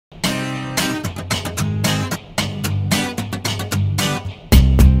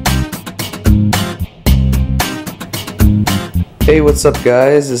Hey, what's up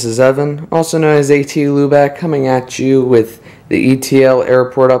guys? This is Evan, also known as AT Luback, coming at you with the ETL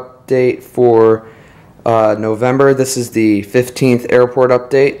airport update for November. This is the 15th airport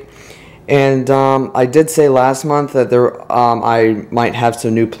update. And I did say last month that I might have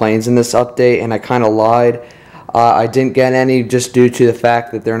some new planes in this update, and I kind of lied. I didn't get any just due to the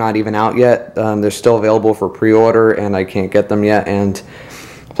fact that they're not even out yet. They're still available for pre-order, and I can't get them yet. And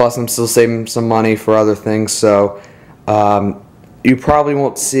plus, I'm still saving some money for other things, so you probably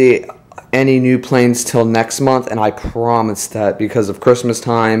won't see any new planes till next month, and I promise that because of Christmas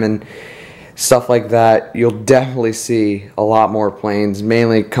time and stuff like that, you'll definitely see a lot more planes,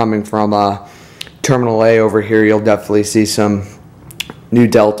 mainly coming from Terminal A over here. You'll definitely see some new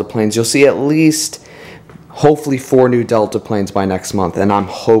Delta planes. You'll see at least, hopefully, 4 new Delta planes by next month, and I'm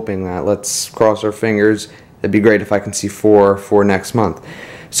hoping that. Let's cross our fingers. It'd be great if I can see 4 for next month.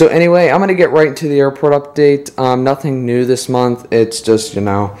 So anyway, I'm going to get right into the airport update. Nothing new this month. It's just,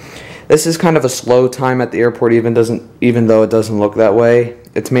 this is kind of a slow time at the airport, even though it doesn't look that way.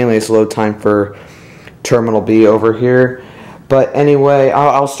 It's mainly a slow time for Terminal B over here. But anyway,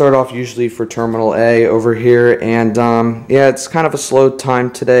 I'll start off usually for Terminal A over here. And yeah, it's kind of a slow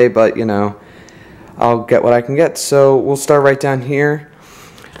time today, but I'll get what I can get. So we'll start right down here.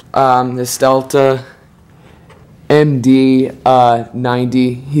 This Delta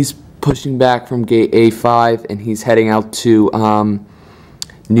MD-90, he's pushing back from gate A5, and he's heading out to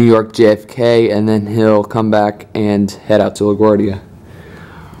New York JFK, and then he'll come back and head out to LaGuardia.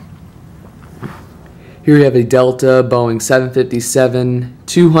 Here we have a Delta Boeing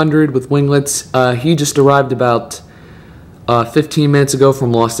 757-200 with winglets. He just arrived about 15 minutes ago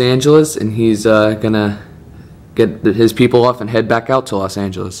from Los Angeles, and he's gonna get his people off and head back out to Los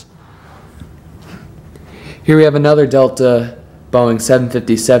Angeles. Here we have another Delta Boeing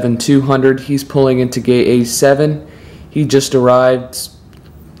 757-200. He's pulling into gate A7. He just arrived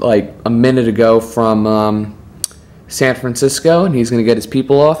like a minute ago from San Francisco, and he's going to get his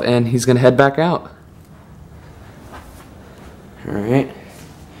people off, and he's going to head back out. Alright.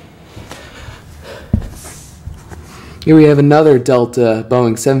 Here we have another Delta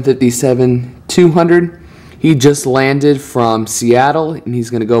Boeing 757-200. He just landed from Seattle, and he's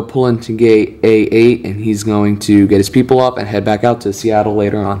going to go pull into gate A8, and he's going to get his people up and head back out to Seattle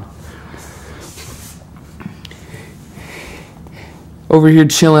later on. Over here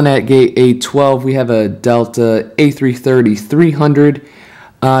chilling at gate A12, we have a Delta A330-300.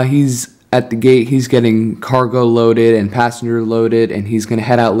 He's at the gate. He's getting cargo loaded and passenger loaded, and he's going to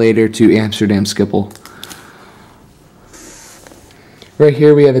head out later to Amsterdam Schiphol. Right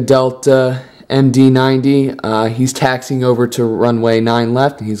here we have a Delta MD-90, he's taxiing over to runway 9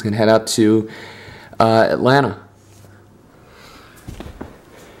 left, and he's going to head out to Atlanta.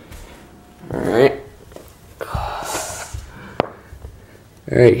 Alright,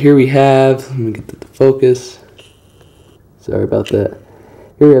 here we have, let me get the focus, sorry about that.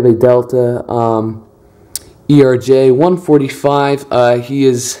 Here we have a Delta ERJ-145, he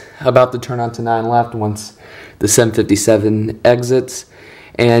is about to turn onto 9 left once the 757 exits.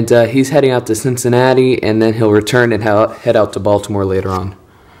 And he's heading out to Cincinnati, and then he'll return and head out to Baltimore later on.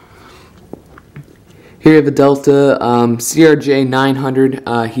 Here you have a Delta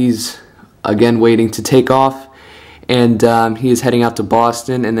CRJ-900. He's again waiting to take off, and he is heading out to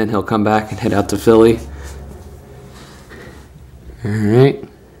Boston, and then he'll come back and head out to Philly. Alright.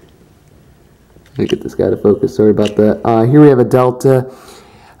 Let me get this guy to focus. Sorry about that. Here we have a Delta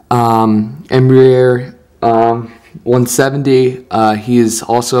Embraer 170, he is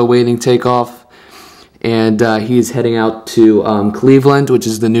also awaiting takeoff, and he is heading out to Cleveland, which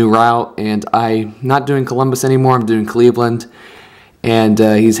is the new route, and I'm not doing Columbus anymore, I'm doing Cleveland, and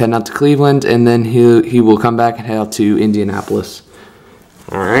he's heading out to Cleveland, and then he will come back and head out to Indianapolis.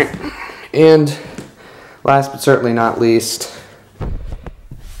 Alright, and last but certainly not least,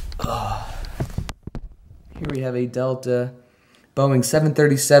 here we have a Delta Boeing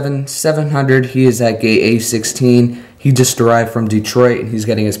 737-700, he is at gate A16. He just arrived from Detroit, and he's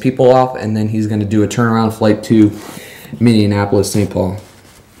getting his people off, and then he's going to do a turnaround flight to Minneapolis, St. Paul.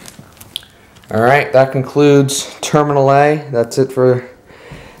 Alright, that concludes Terminal A. That's it for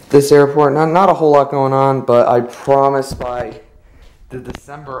this airport. Not a whole lot going on, but I promise by the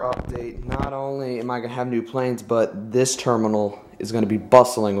December update, not only am I going to have new planes, but this terminal is going to be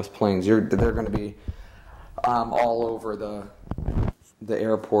bustling with planes. They're going to be all over the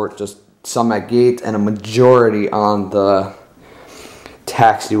airport, just some at gate and a majority on the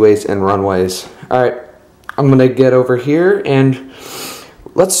taxiways and runways. Alright, I'm going to get over here, and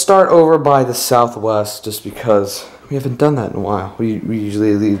let's start over by the Southwest, just because we haven't done that in a while. We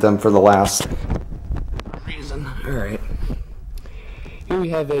usually leave them for the last reason. Alright. we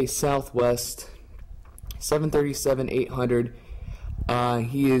have a Southwest 737-800.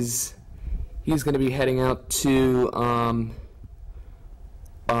 He's going to be heading out to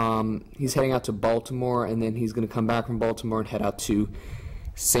he's heading out to Baltimore, and then he's going to come back from Baltimore and head out to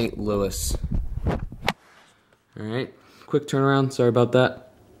St. Louis. All right, quick turnaround. Sorry about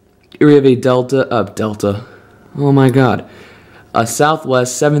that. Here we have a Delta. Oh my God, a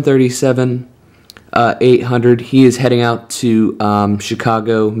Southwest 737-800. He is heading out to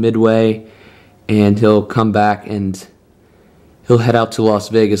Chicago Midway, and he'll come back and he'll head out to Las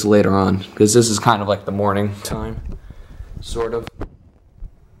Vegas later on, because this is kind of like the morning time, sort of.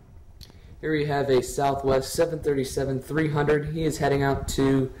 Here we have a Southwest 737-300. He is heading out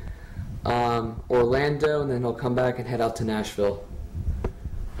to Orlando, and then he'll come back and head out to Nashville.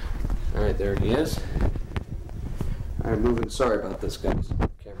 All right, there he is. All right, moving. Sorry about this, guys.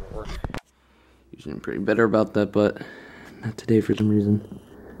 Camera work. Usually I'm pretty better about that, but not today for some reason.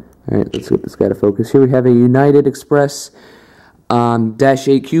 All right, let's get this guy to focus. Here we have a United Express Dash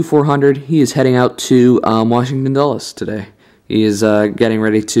 8 Q400. He is heading out to Washington Dulles today. He is getting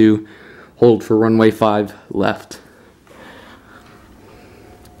ready to hold for runway 5 left.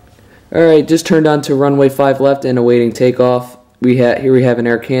 All right, just turned on to runway 5 left and awaiting takeoff. Here we have an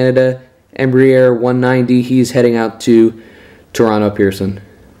Air Canada Embraer 190. He's heading out to Toronto Pearson.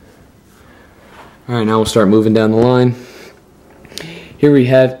 All right, now we'll start moving down the line. Here we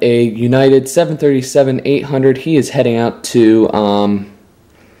have a United 737-800. He is heading out to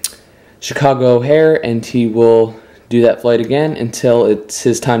Chicago O'Hare, and he will do that flight again until it's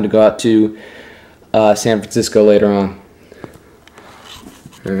his time to go out to San Francisco later on.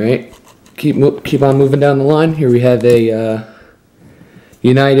 All right, keep on moving down the line. Here we have a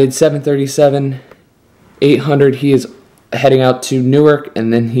United 737-800. He is heading out to Newark,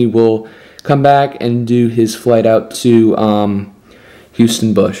 and then he will come back and do his flight out to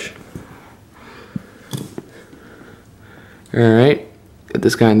Houston Bush. All right, get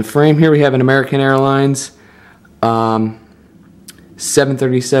this guy in the frame. Here we have an American Airlines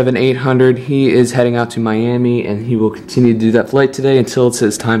 737-800. He is heading out to Miami, and he will continue to do that flight today until it's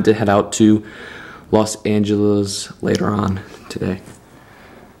his time to head out to Los Angeles later on today.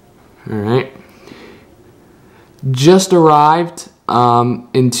 All right. Just arrived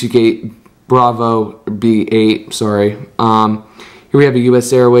into gate Bravo B8. Sorry. Here we have a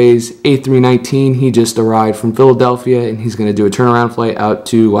U.S. Airways A319. He just arrived from Philadelphia, and he's going to do a turnaround flight out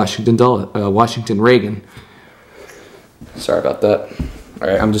to Washington Reagan. Sorry about that. All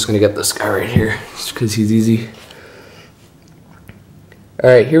right, I'm just going to get this guy right here just because he's easy. All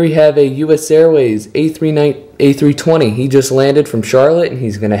right, here we have a U.S. Airways A320. He just landed from Charlotte, and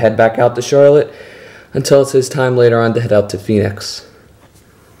he's going to head back out to Charlotte until it's his time later on to head out to Phoenix.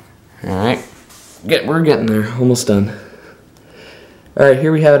 All right, we're getting there. Almost done. All right,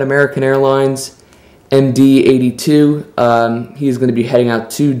 here we have an American Airlines MD-82. He's going to be heading out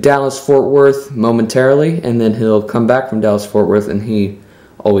to Dallas-Fort Worth momentarily, and then he'll come back from Dallas-Fort Worth, and he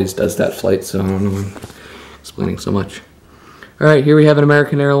always does that flight, so I don't know why I'm explaining so much. All right, here we have an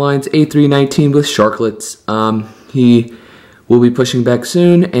American Airlines A319 with sharklets. He will be pushing back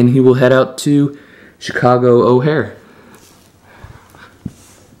soon, and he will head out to Chicago O'Hare.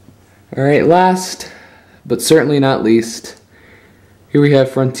 All right, last, but certainly not least, here we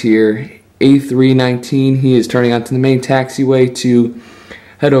have Frontier A319. He is turning onto the main taxiway to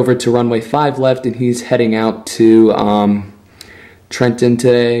head over to runway 5 left, and he's heading out to Trenton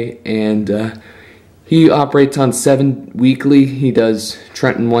today, and he operates on 7 weekly. He does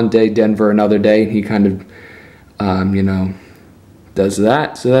Trenton one day, Denver another day, and he kind of does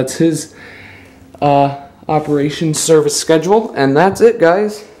that. So that's his operation service schedule, and that's it,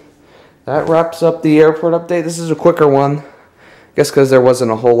 guys. That wraps up the airport update. This is a quicker one, I guess, because there wasn't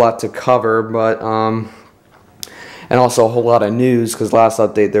a whole lot to cover, but and also a whole lot of news, because last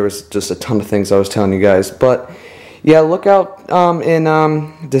update there was just a ton of things I was telling you guys. But yeah, look out in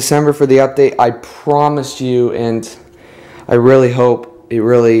December for the update. I promise you, and I really hope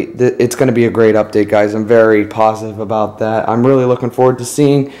it's going to be a great update, guys. I'm very positive about that. I'm really looking forward to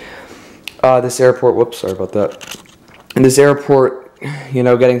seeing this airport. Whoops, sorry about that. In this airport,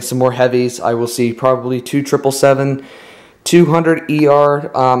 getting some more heavies. I will see probably 2 777-200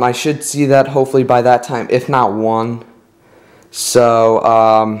 ER. I should see that hopefully by that time, if not 1. So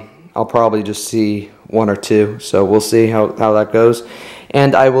I'll probably just see 1 or 2. So we'll see how that goes.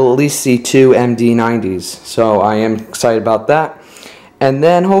 And I will at least see 2 MD-90s. So I am excited about that. And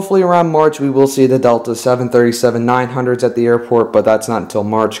then hopefully around March we will see the Delta 737-900s at the airport, but that's not until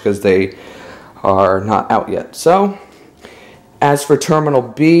March because they are not out yet. So as for Terminal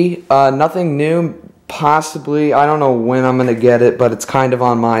B, nothing new possibly. I don't know when I'm going to get it, but it's kind of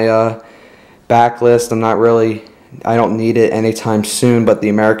on my backlist. I don't need it anytime soon, but the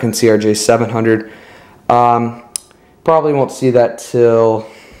American CRJ 700, probably won't see that till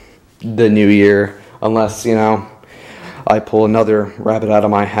the new year, unless, you know, I pull another rabbit out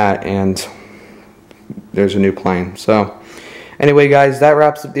of my hat and there's a new plane. So anyway, guys, that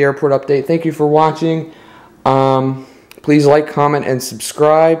wraps up the airport update. Thank you for watching. Please like, comment, and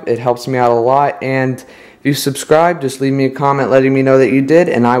subscribe. It helps me out a lot. And if you subscribe, just leave me a comment letting me know that you did,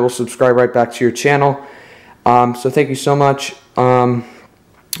 and I will subscribe right back to your channel. So thank you so much.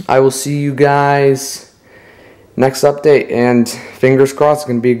 I will see you guys next update, and fingers crossed it's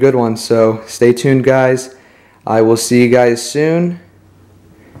going to be a good one. So stay tuned, guys. I will see you guys soon,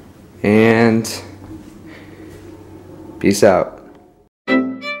 and peace out.